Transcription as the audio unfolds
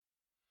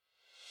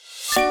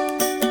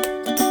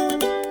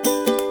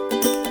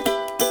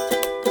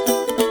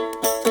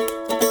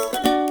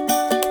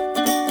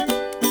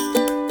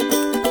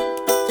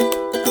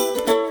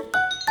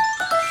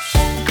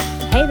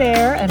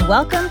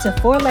Welcome to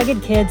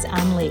Four-Legged Kids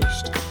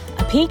Unleashed,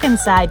 a peek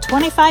inside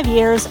 25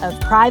 years of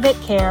private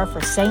care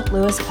for St.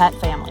 Louis pet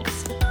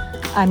families.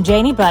 I'm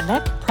Janie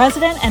Budnick,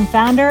 president and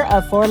founder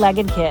of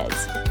Four-Legged Kids.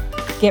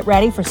 Get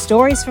ready for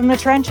stories from the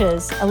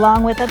trenches,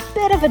 along with a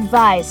bit of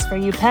advice for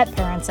you pet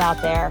parents out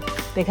there,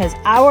 because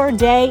our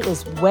day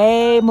is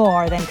way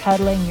more than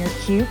cuddling your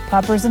cute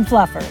puppers and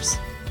fluffers.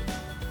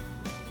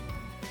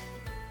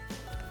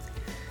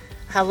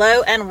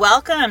 Hello and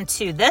welcome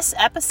to this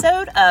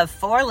episode of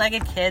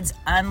Four-Legged Kids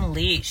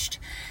Unleashed.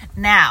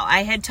 Now,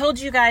 I had told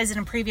you guys in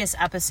a previous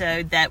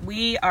episode that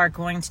we are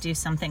going to do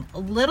something a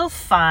little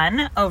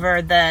fun.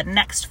 Over the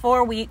next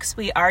 4 weeks,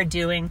 we are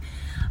doing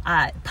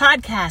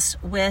podcasts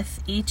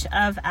with each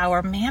of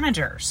our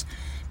managers.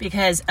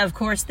 Because, of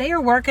course, they are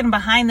working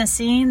behind the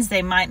scenes.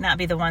 They might not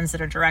be the ones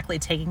that are directly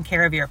taking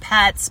care of your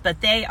pets,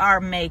 but they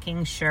are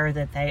making sure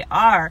that they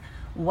are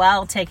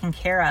well taken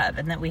care of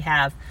and that we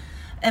have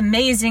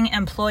amazing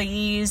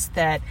employees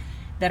that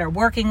are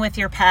working with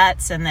your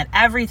pets and that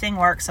everything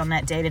works on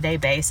that day-to-day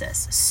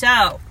basis.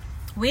 So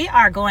we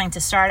are going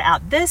to start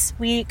out this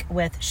week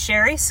with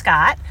Sherry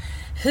Scott,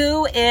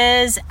 who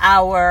is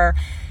our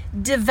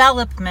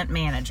development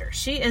manager.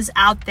 She is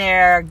out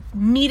there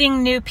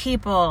meeting new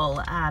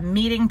people,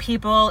 meeting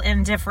people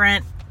in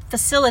different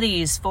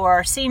facilities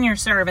for senior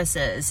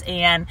services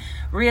and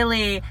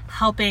really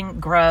helping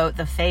grow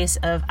the face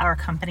of our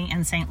company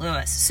in St.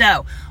 Louis.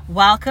 So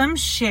welcome,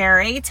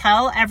 Sherry.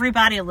 Tell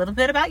everybody a little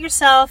bit about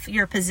yourself,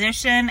 your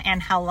position,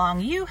 and how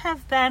long you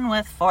have been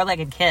with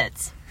Four-Legged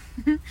Kids.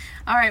 All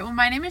right. Well,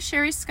 my name is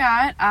Sherry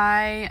Scott.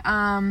 I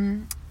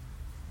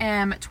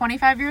am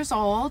 25 years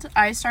old.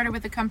 I started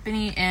with the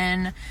company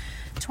in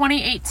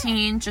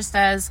 2018 just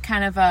as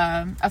kind of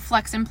a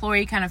flex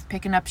employee, kind of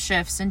picking up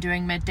shifts and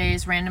doing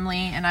middays randomly,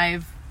 and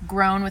I've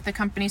grown with the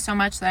company so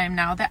much that I'm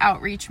now the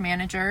outreach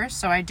manager.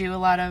 So I do a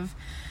lot of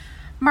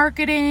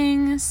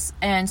marketing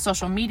and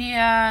social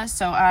media.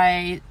 So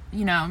I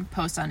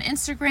post on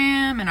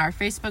Instagram and our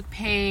Facebook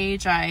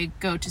page. I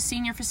go to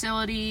senior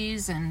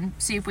facilities and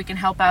see if we can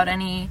help out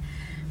any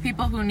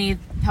people who need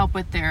help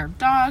with their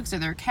dogs or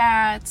their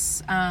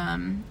cats.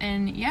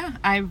 And yeah,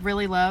 I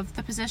really love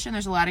the position.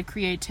 There's a lot of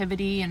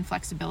creativity and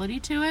flexibility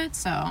to it.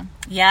 So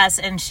yes,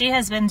 and she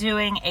has been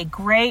doing a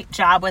great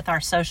job with our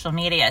social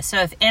media.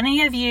 So if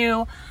any of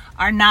you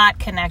are not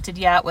connected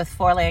yet with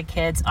Four-Legged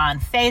Kids on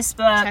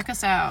Facebook, check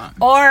us out.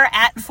 Or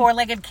at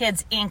Four-Legged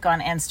Kids Inc.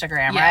 on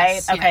Instagram,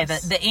 yes, right? Okay,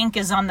 yes. The ink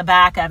is on the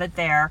back of it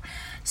there.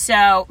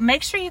 So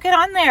make sure you get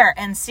on there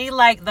and see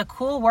the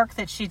cool work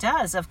that she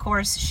does. Of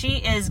course, she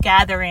is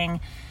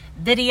gathering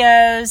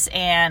videos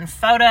and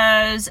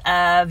photos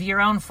of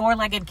your own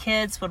four-legged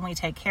kids when we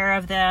take care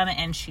of them,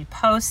 and she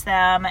posts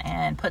them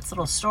and puts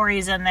little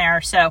stories in there.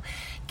 So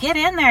get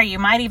in there. You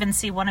might even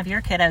see one of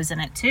your kiddos in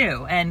it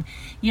too. And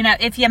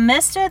if you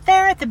missed it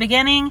there at the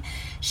beginning,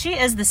 she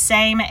is the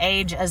same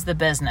age as the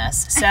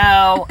business.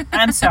 So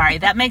I'm sorry,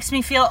 that makes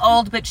me feel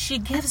old, but she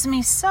gives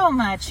me so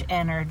much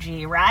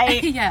energy,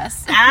 right?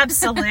 Yes.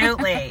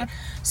 Absolutely.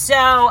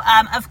 So,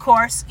 of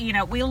course,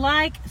 we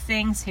like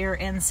things here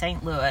in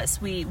St. Louis.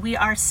 We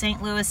are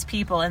St. Louis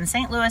people, and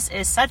St. Louis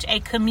is such a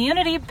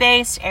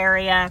community-based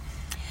area.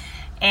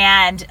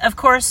 And, of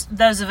course,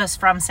 those of us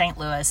from St.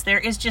 Louis, there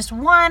is just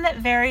one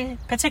very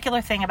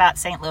particular thing about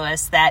St.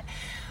 Louis that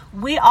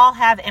we all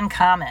have in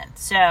common.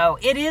 So,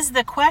 it is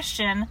the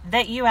question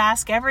that you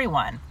ask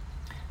everyone.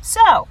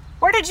 So,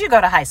 where did you go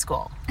to high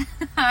school?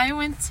 I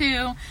went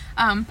to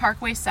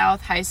Parkway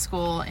South High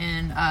School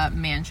in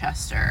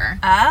Manchester.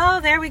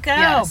 Oh, there we go.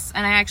 Yes,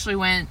 and I actually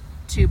went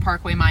to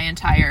Parkway my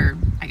entire,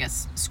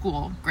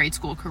 grade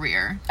school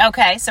career.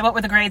 Okay, so what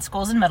were the grade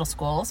schools and middle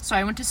schools? So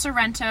I went to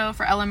Sorrento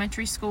for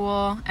elementary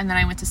school, and then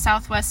I went to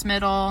Southwest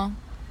Middle,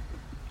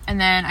 and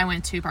then I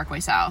went to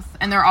Parkway South.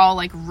 And they're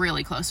all,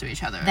 really close to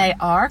each other. They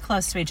are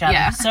close to each other.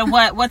 Yeah. So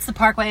what's the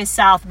Parkway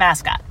South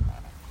mascot?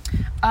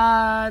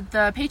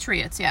 The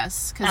Patriots,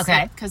 yes.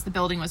 Because the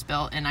building was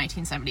built in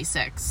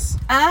 1976.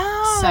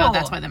 Oh. So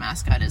that's why the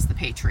mascot is the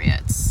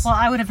Patriots. Well,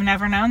 I would have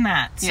never known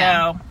that.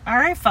 Yeah. So, all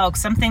right,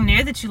 folks, something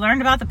new that you learned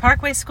about the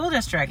Parkway School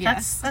District.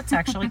 Yes. That's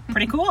actually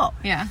pretty cool.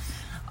 Yeah.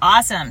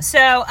 Awesome.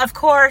 So, of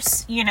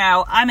course,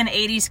 I'm an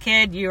 80s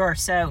kid. You are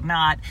so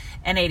not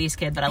an 80s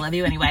kid, but I love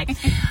you anyway.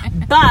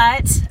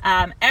 But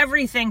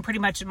everything pretty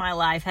much in my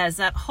life has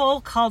that whole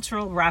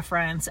cultural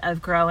reference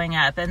of growing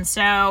up. And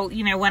so,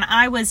 when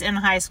I was in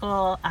high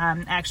school,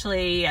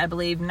 actually, I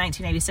believe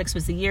 1986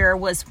 was the year,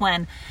 was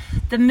when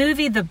the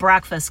movie The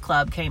Breakfast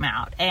Club came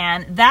out.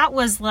 And that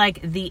was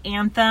the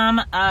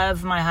anthem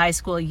of my high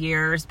school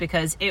years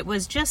because it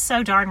was just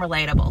so darn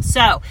relatable.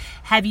 So,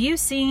 have you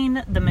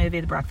seen the movie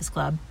The Breakfast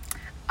Club?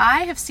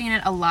 I have seen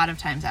it a lot of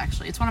times,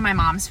 actually. It's one of my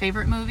mom's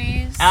favorite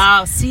movies.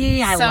 Oh,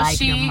 see, I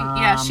like your mom.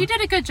 Yeah, she did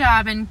a good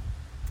job and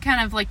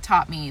kind of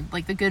taught me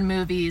the good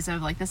movies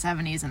of the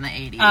 70s and the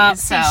 80s.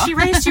 So she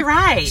raised you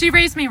right. She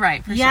raised me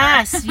right, for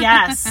yes, sure.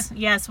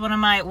 Yes. One of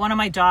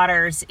my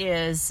daughters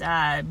is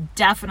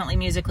definitely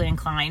musically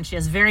inclined. She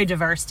has very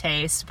diverse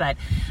taste, but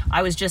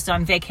I was just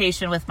on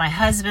vacation with my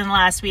husband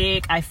last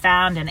week. I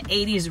found an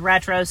 80s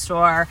retro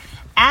store.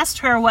 asked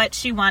her what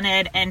she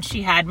wanted, and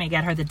she had me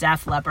get her the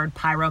Def Leppard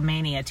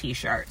Pyromania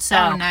t-shirt.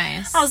 So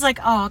nice. I was like,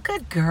 oh,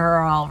 good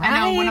girl, right? I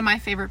know one of my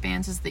favorite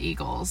bands is the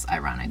Eagles,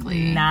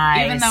 ironically.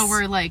 Nice. Even though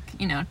we're like,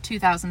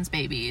 2000s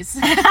babies.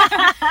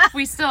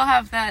 We still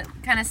have that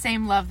kind of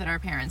same love that our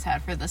parents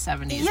had for the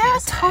 70s Yeah,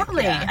 music.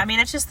 totally. Yeah. I mean,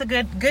 it's just the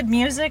good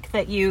music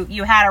that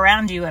you had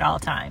around you at all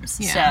times.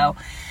 Yeah. So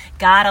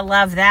gotta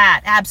love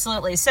that.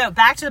 Absolutely. So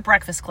back to the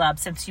Breakfast Club,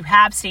 since you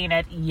have seen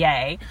it,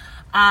 yay.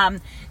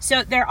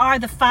 So there are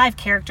the 5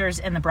 characters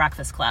in the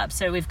Breakfast Club.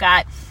 So we've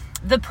got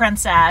the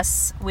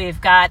princess,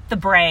 we've got the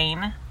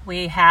brain,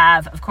 we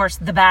have, of course,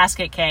 the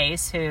basket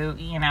case, who,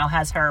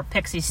 has her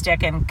pixie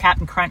stick and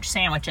Captain Crunch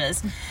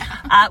sandwiches.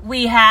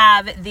 We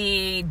have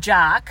the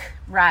jock,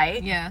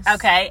 right? Yes.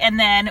 Okay. And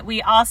then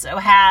we also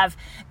have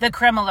the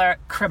criminal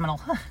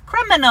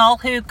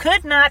who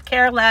could not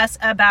care less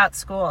about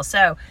school.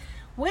 So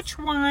which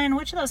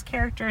of those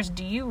characters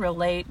do you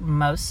relate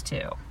most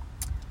to?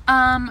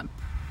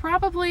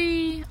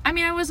 Probably,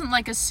 I wasn't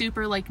like a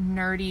super like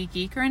nerdy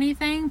geek or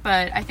anything,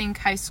 but I think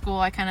high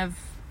school it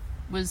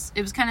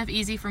was kind of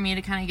easy for me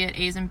to kind of get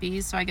A's and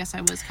B's, so I guess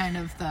I was kind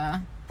of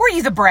Were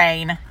you the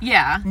brain?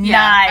 Yeah.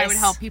 Nice. I would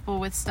help people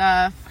with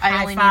stuff.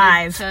 I only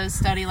needed to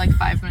study like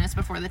 5 minutes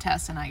before the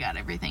test, and I got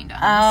everything done.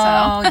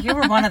 Oh, so. You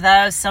were one of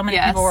those. So many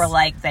Yes. people were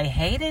like, they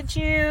hated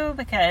you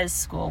because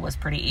school was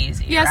pretty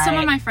easy, Yeah, right? some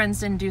of my friends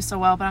didn't do so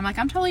well, but I'm like,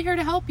 I'm totally here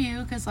to help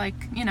you, because I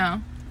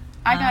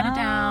got it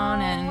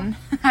down, and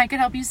I could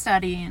help you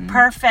study. And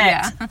Perfect.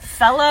 Yeah.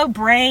 Fellow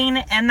brain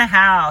in the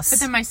house. But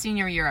then my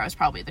senior year, I was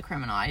probably the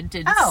criminal. I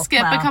did Oh,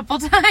 skip well. a couple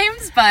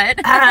times, but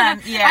Yeah.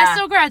 I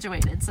still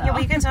graduated. So Yeah,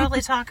 we can totally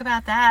talk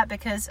about that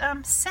because,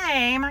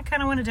 same. I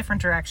kind of went a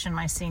different direction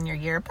my senior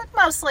year, but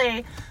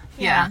mostly,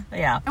 yeah.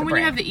 And when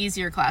you have the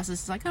easier classes,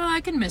 it's like, oh, I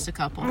can miss a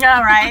couple. All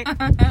right.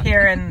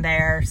 Here and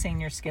there,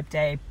 senior skip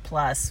day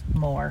plus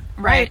more.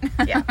 Right.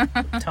 Yeah,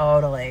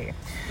 totally.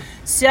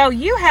 So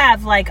you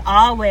have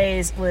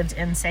always lived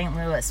in St.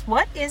 Louis.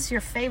 What is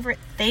your favorite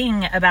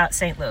thing about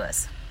St.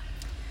 Louis?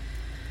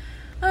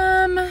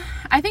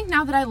 I think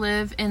now that I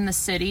live in the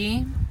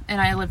city and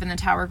I live in the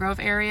Tower Grove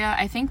area,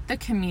 I think the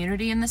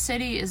community in the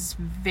city is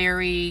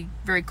very,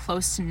 very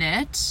close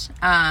knit.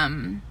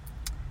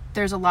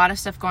 There's a lot of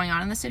stuff going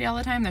on in the city all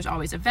the time. There's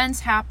always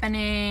events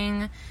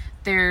happening.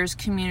 There's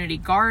community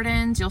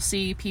gardens. You'll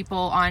see people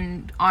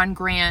on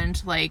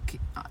Grand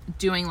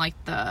doing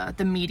the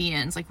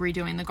medians,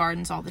 redoing the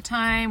gardens all the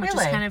time, which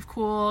Really? is kind of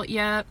cool.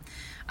 Yep.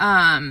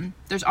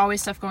 There's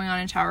always stuff going on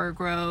in Tower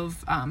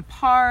Grove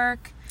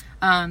Park.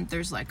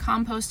 There's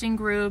composting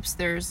groups.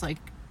 There's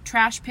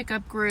trash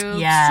pickup groups.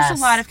 Yes.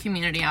 Just a lot of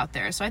community out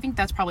there. So I think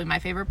that's probably my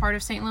favorite part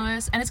of St.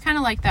 Louis. And it's kind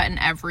of like that in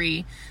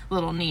every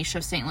little niche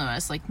of St.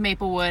 Louis.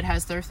 Maplewood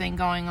has their thing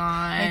going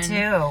on. Me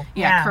too.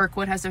 Yeah,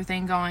 Kirkwood has their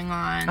thing going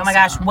on. Oh my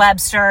gosh,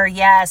 Webster,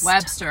 yes.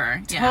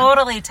 Webster, yeah.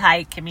 Totally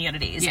tight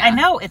communities. Yeah. I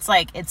know it's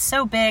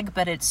so big,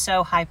 but it's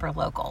so hyper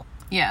local.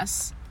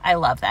 Yes. I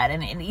love that.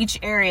 And each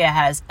area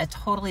has a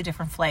totally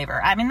different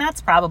flavor. I mean, that's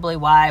probably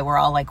why we're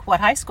all what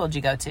high school did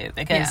you go to?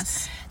 Because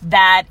Yes.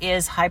 that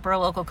is hyper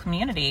local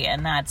community.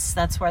 And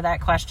that's where that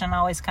question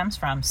always comes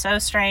from. So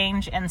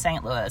strange in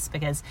St. Louis,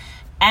 because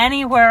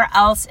anywhere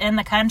else in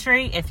the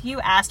country, if you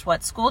asked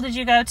what school did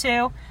you go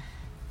to,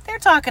 they're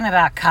talking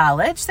about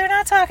college. They're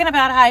not talking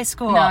about high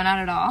school. No, not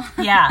at all.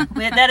 Yeah,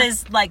 that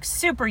is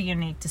super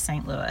unique to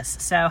St. Louis.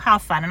 So how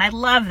fun. And I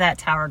love that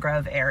Tower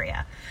Grove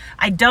area.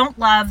 I don't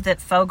love that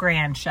Faux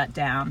Grand shut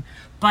down,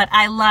 but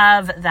I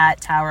love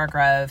that Tower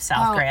Grove,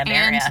 South Grand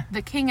and area.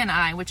 the King and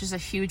I, which is a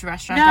huge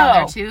restaurant down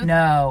there too.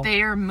 No.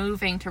 They are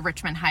moving to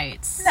Richmond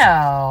Heights.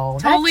 No.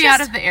 Totally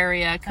out of the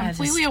area,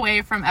 completely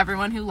away from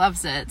everyone who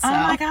loves it. So. Oh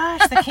my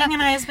gosh, the King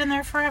and I has been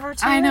there forever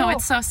too. I know,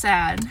 it's so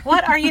sad.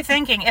 What are you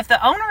thinking? If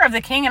the owner of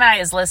the King and I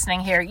is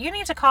listening here, you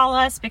need to call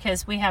us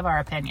because we have our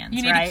opinions.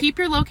 You need right? to keep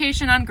your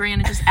location on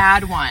Grand and just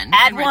add one.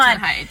 Add in one. Richmond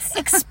Heights.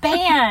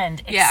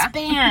 Expand. Yeah.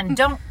 Expand.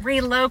 Don't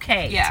relocate.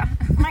 Yeah.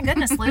 Oh my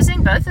goodness,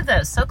 losing both of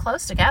those so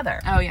close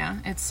together. Oh yeah,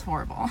 it's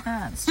horrible.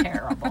 That's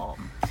terrible.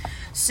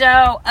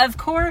 So, of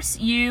course,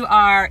 you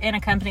are in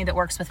a company that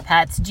works with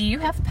pets. Do you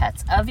have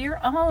pets of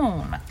your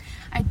own?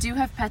 I do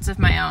have pets of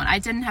my own. I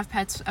didn't have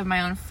pets of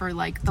my own for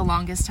the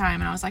longest time,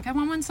 and I was like, I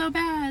want one so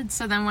bad.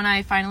 So then when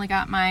I finally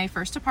got my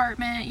first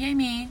apartment, yay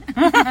me.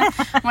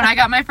 When I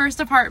got my first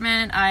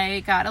apartment,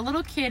 I got a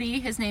little kitty.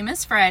 His name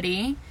is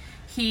Freddie.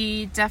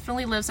 He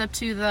definitely lives up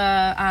to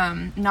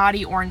the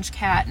naughty orange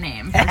cat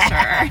name, for sure.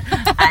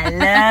 I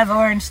love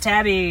orange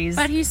tabbies.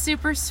 But he's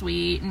super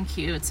sweet and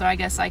cute, so I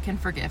guess I can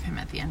forgive him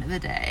at the end of the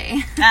day.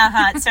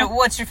 So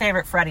what's your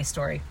favorite Freddie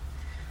story?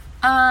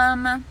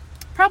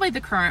 Probably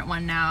the current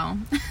one now.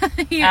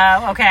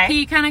 Okay.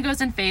 He kind of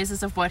goes in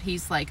phases of what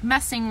he's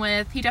messing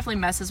with. He definitely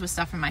messes with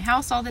stuff in my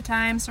house all the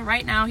time. So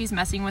right now he's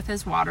messing with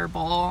his water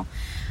bowl.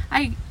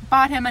 I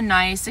bought him a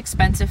nice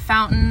expensive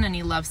fountain and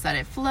he loves that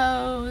it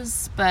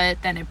flows,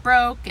 but then it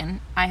broke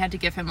and I had to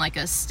give him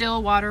a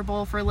still water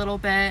bowl for a little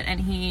bit,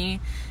 and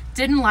he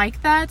didn't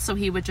like that, so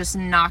he would just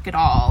knock it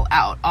all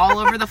out, all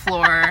over the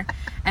floor.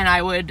 And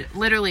I would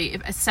literally,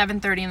 at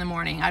 7:30 in the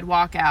morning, I'd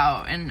walk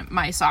out and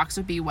my socks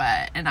would be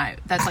wet. And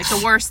that's like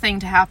the worst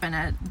thing to happen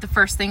at the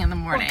first thing in the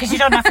morning. Because you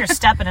don't know if you're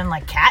stepping in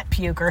like cat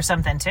puke or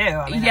something too.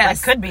 I mean,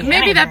 yes, it could be maybe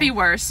anything. that'd be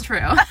worse,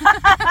 true.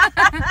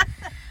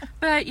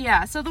 But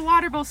yeah, so the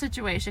water bowl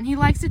situation, he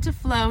likes it to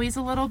flow. He's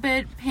a little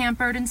bit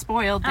pampered and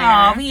spoiled there.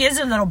 Oh, he is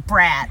a little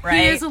brat, right?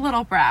 He is a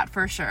little brat,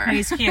 for sure.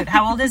 He's cute.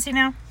 How old is he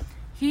now?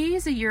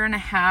 He's 1.5 years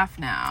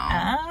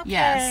now. Okay.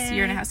 Yes, 1.5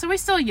 years. So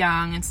he's still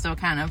young and still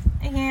kind of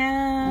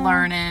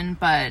learning,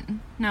 but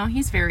no,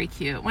 he's very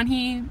cute. When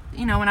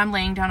when I'm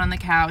laying down on the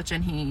couch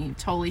and he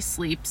totally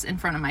sleeps in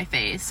front of my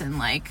face and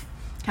like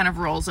kind of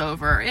rolls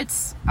over,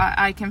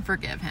 I can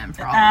forgive him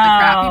for all of the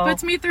crap he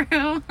puts me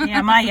through.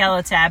 Yeah, my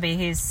yellow tabby,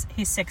 he's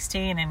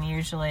 16, and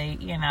usually,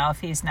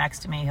 if he's next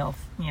to me, he'll,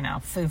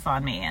 foof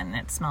on me, and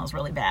it smells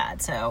really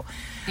bad. So,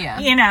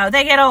 yeah,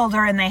 they get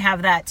older and they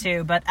have that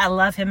too, but I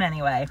love him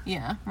anyway.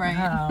 Yeah,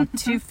 right. Oh,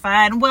 too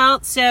fun.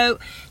 Well, so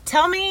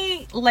tell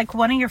me, like,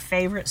 one of your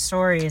favorite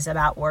stories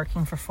about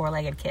working for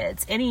Four-Legged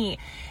Kids. Any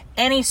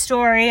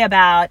story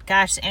about,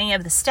 any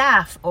of the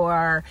staff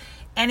or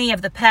any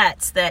of the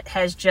pets that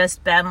has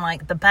just been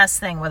like the best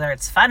thing, whether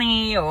it's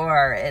funny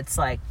or it's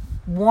like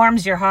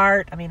warms your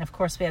heart. I mean, of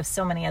course we have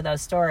so many of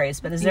those stories,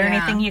 but is there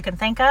anything you can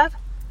think of?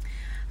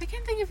 I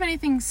can't think of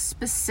anything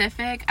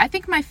specific. I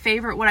think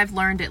what I've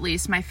learned at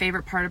least, my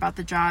favorite part about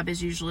the job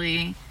is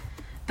usually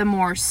the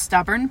more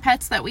stubborn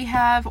pets that we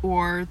have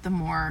or the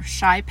more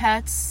shy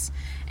pets.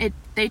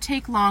 They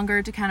take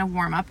longer to kind of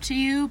warm up to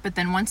you, but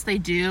then once they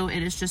do,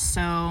 it is just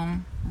so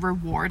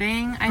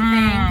rewarding,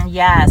 I think.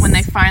 Yes. When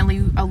they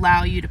finally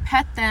allow you to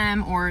pet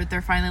them, or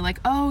they're finally like,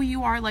 oh,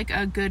 you are like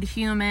a good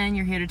human,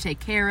 you're here to take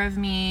care of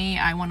me,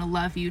 I want to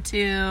love you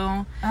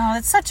too. Oh,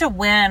 it's such a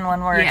win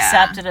when we're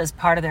accepted as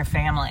part of their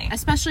family.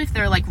 Especially if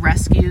they're like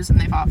rescues and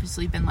they've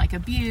obviously been like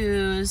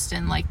abused,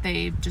 and like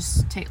they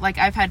just take, like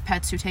I've had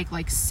pets who take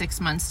like 6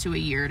 months to a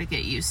year to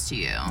get used to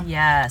you.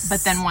 Yes.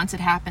 But then once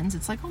it happens,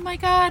 it's like, oh my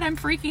God, I'm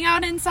freaking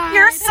out inside.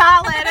 You're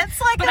solid.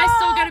 It's like, but I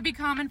still got to be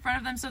calm in front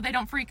of them so they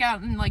don't freak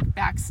out and like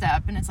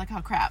backstep, and it's like,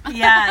 oh crap.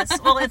 Yes.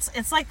 Well,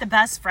 it's like the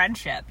best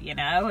friendship,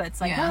 It's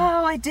like,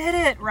 oh, I did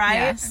it, right?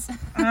 Yes.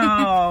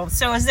 Oh,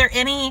 so is there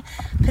any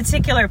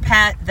particular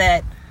pet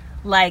that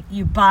like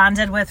you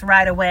bonded with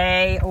right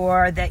away,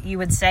 or that you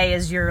would say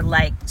is your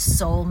like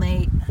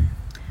soulmate?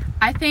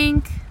 I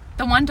think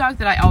the one dog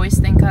that I always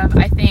think of,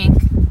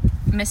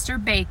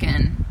 Mr.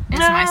 Bacon is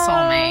my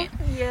soulmate.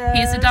 Yes.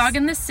 He's a dog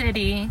in the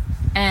city,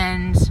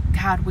 and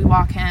God, we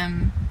walk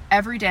him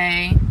every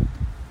day.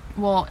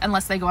 Well,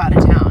 unless they go out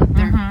of town.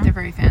 They're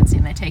very fancy,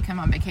 and they take him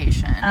on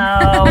vacation.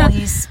 Oh,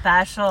 he's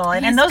special.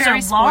 And those are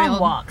long spoiled.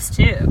 walks,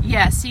 too.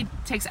 Yes, he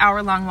takes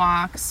hour-long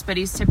walks, but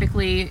he's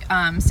typically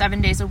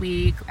 7 days a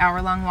week,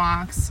 hour-long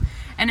walks.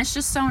 And it's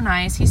just so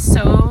nice. He's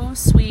so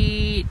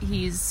sweet.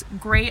 He's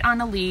great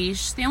on a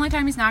leash. The only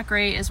time he's not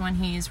great is when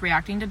he's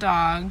reacting to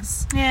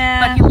dogs.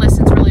 Yeah. But he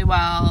listens really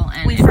well.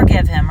 And we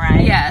forgive him,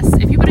 right? Yes.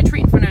 If you put a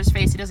treat in front of his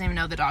face, he doesn't even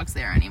know the dog's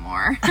there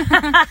anymore.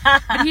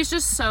 But he's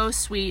just so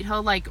sweet.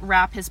 He'll like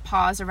wrap his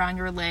paws around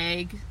your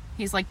leg.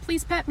 He's like,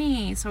 please pet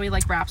me. So he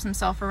like wraps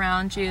himself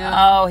around you.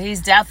 Oh, he's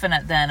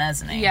definite then,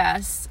 isn't he?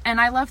 Yes. And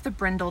I love the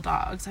brindle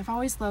dogs. I've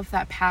always loved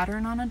that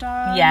pattern on a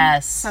dog.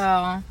 Yes.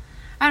 So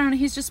I don't know,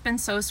 he's just been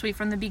so sweet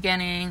from the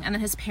beginning, and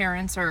then his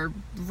parents are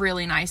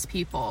really nice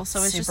people,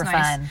 so it's super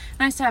just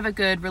nice to have a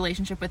good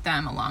relationship with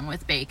them along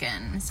with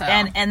Bacon. So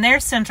and they're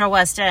Central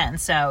West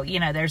End, so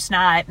there's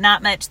not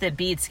much that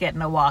beats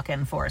getting a walk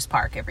in Forest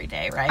Park every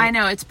day, right? I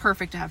know, it's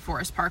perfect to have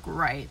Forest Park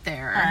right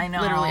there. I know,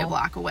 literally a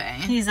block away.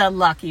 He's a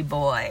lucky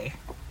boy.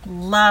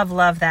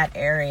 Love that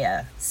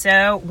area.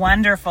 So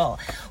wonderful.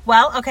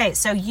 Well, okay,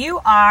 so you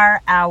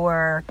are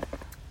our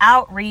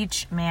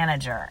outreach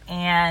manager,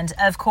 and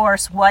of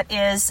course, what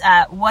is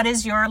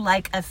your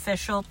like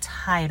official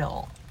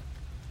title?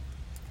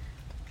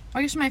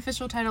 I guess my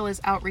official title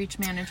is outreach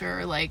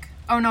manager, like,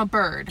 oh no,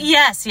 bird.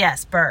 Yes,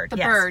 bird.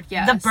 Bird,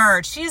 yes. The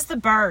bird. She's the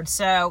bird.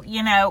 So,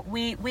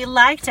 we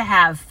like to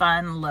have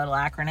fun little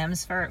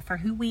acronyms for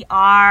who we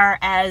are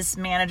as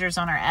managers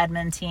on our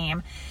admin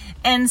team.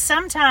 And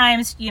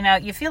sometimes,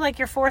 you feel like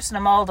you're forcing a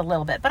mold a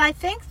little bit. But I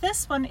think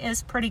this one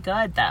is pretty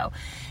good, though.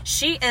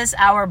 She is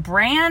our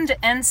brand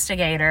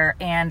instigator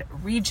and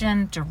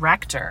region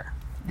director.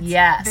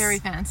 Yes. Very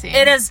fancy.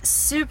 It is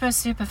super,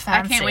 super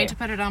fancy. I can't wait to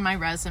put it on my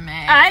resume.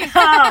 I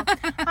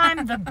know.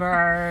 I'm the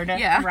bird.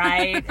 Yeah.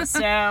 Right?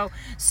 So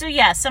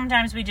yeah,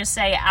 sometimes we just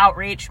say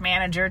outreach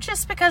manager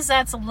just because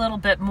that's a little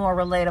bit more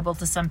relatable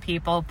to some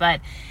people.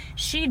 But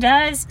she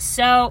does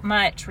so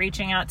much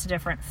reaching out to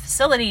different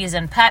facilities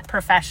and pet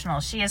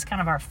professionals. She is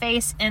kind of our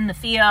face in the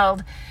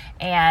field.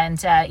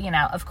 And,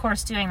 of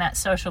course, doing that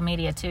social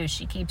media too.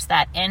 She keeps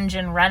that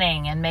engine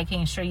running and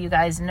making sure you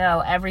guys know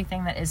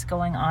everything that is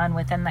going on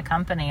within the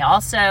company.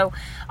 Also,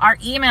 our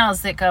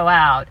emails that go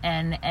out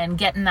and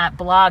getting that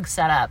blog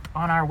set up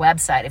on our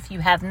website. If you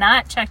have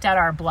not checked out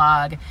our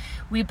blog,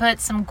 we put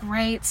some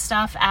great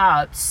stuff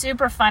out.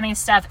 Super funny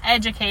stuff,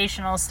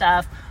 educational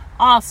stuff,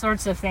 all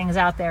sorts of things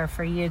out there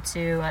for you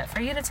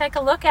to take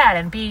a look at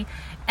and be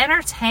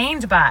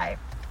entertained by.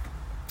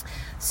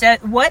 So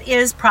what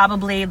is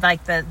probably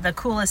like the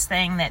coolest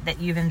thing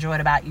that you've enjoyed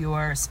about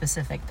your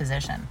specific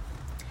position?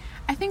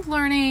 I think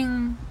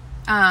learning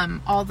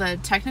all the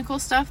technical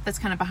stuff that's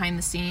kind of behind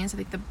the scenes. I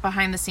think the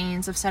behind the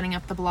scenes of setting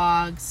up the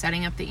blog,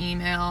 setting up the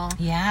email.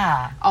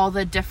 Yeah. All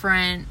the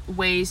different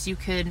ways you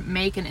could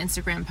make an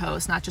Instagram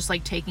post, not just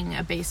like taking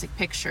a basic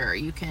picture.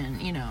 You can,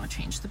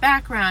 change the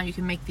background. You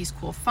can make these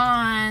cool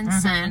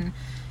fonts and,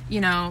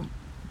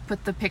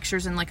 put the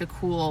pictures in like a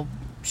cool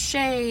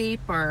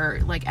shape or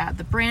like add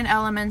the brand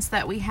elements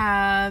that we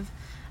have.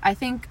 I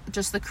think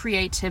just the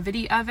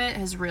creativity of it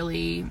has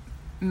really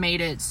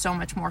made it so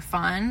much more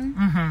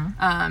fun,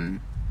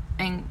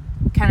 and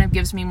kind of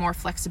gives me more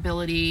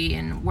flexibility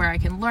in where I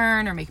can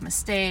learn or make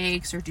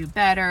mistakes or do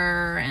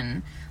better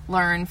and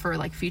learn for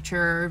like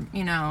future,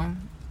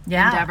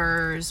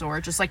 endeavors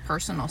or just like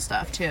personal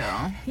stuff too.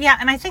 Yeah,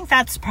 and I think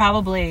that's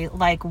probably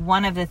like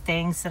one of the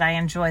things that I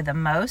enjoy the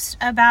most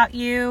about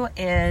you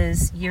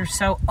is you're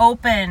so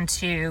open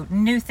to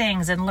new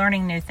things and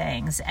learning new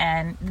things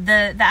and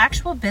the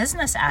actual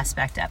business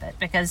aspect of it,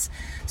 because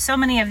so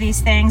many of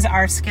these things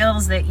are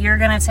skills that you're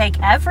going to take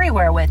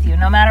everywhere with you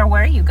no matter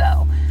where you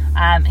go.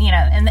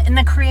 And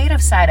the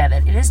creative side of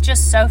it is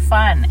just so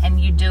fun,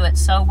 and you do it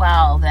so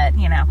well that,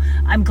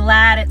 I'm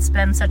glad it's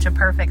been such a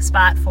perfect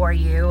spot for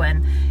you,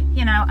 and,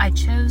 I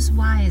chose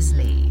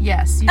wisely.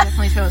 Yes, you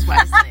definitely chose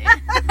wisely.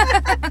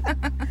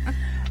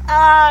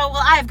 Oh,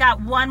 well, I've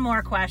got one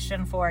more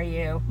question for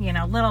you,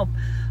 little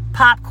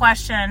pop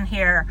question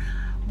here.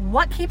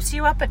 What keeps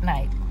you up at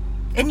night?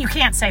 And you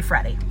can't say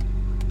Freddie.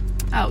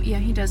 Oh, yeah,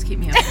 he does keep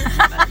me up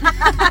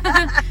at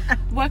night.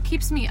 What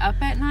keeps me up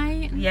at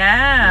night?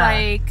 Yeah.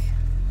 Like,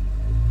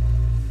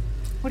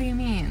 what do you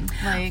mean?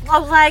 Like,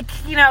 well,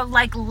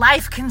 like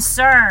life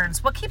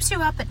concerns. What keeps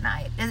you up at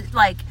night?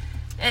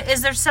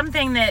 Is there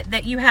something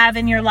that you have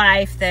in your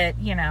life that,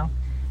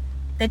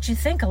 that you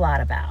think a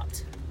lot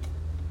about?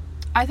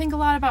 I think a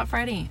lot about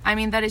Freddie. I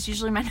mean, that is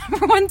usually my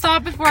number one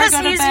thought before I go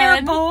to bed. Because he's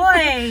your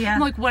boy. I'm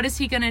like, what is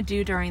he going to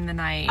do during the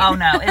night? Oh,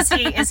 no. Is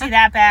he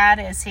that bad?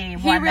 Is he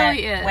one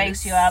really that is.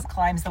 Wakes you up,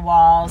 climbs the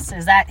walls?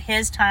 Is that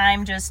his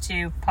time just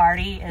to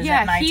party? Is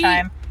it my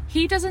time?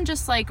 He doesn't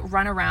just like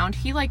run around.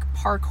 He like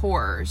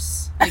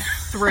parkours like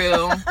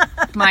through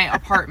my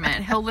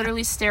apartment. He'll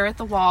literally stare at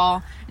the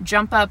wall,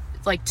 jump up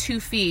like 2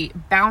 feet,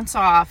 bounce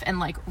off, and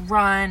like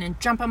run and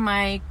jump on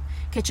my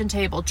kitchen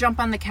table, jump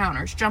on the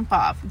counters, jump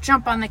off,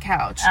 jump on the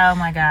couch. Oh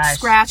my gosh.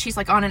 Scratch, he's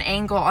like on an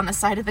angle on the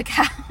side of the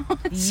couch.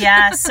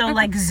 Yeah, so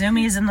like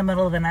zoomies in the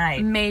middle of the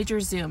night. Major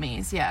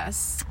zoomies,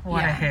 yes.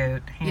 What a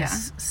hoot.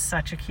 He's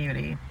such a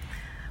cutie.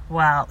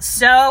 Well,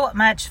 so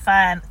much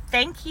fun.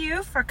 Thank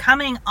you for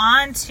coming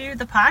on to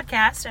the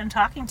podcast and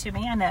talking to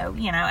me. I know,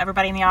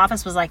 everybody in the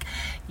office was like,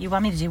 you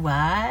want me to do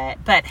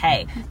what? But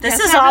hey, this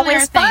is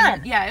always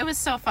fun. Yeah, it was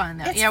so fun.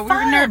 We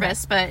were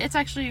nervous, but it's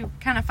actually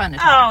kind of fun to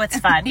talk. Oh, it's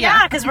fun.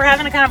 Yeah, because we're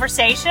having a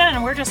conversation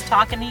and we're just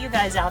talking to you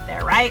guys out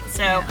there, right?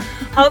 So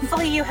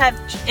hopefully you have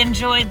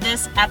enjoyed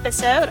this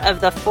episode of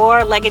the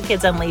Four-Legged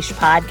Kids Unleashed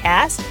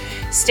podcast.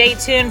 Stay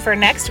tuned for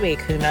next week.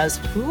 Who knows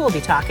who we'll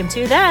be talking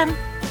to then.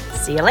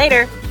 See you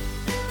later.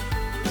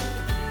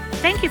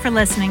 Thank you for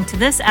listening to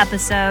this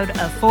episode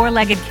of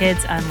Four-Legged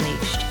Kids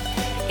Unleashed.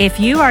 If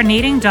you are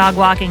needing dog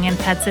walking and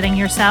pet sitting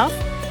yourself,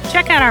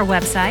 check out our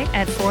website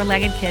at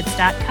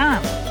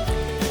fourleggedkids.com.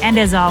 And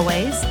as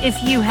always,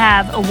 if you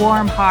have a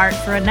warm heart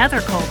for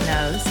another cold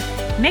nose,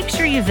 make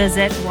sure you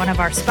visit one of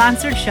our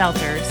sponsored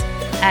shelters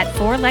at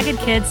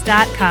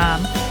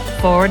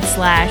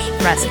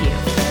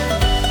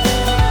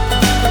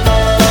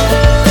fourleggedkids.com/rescue.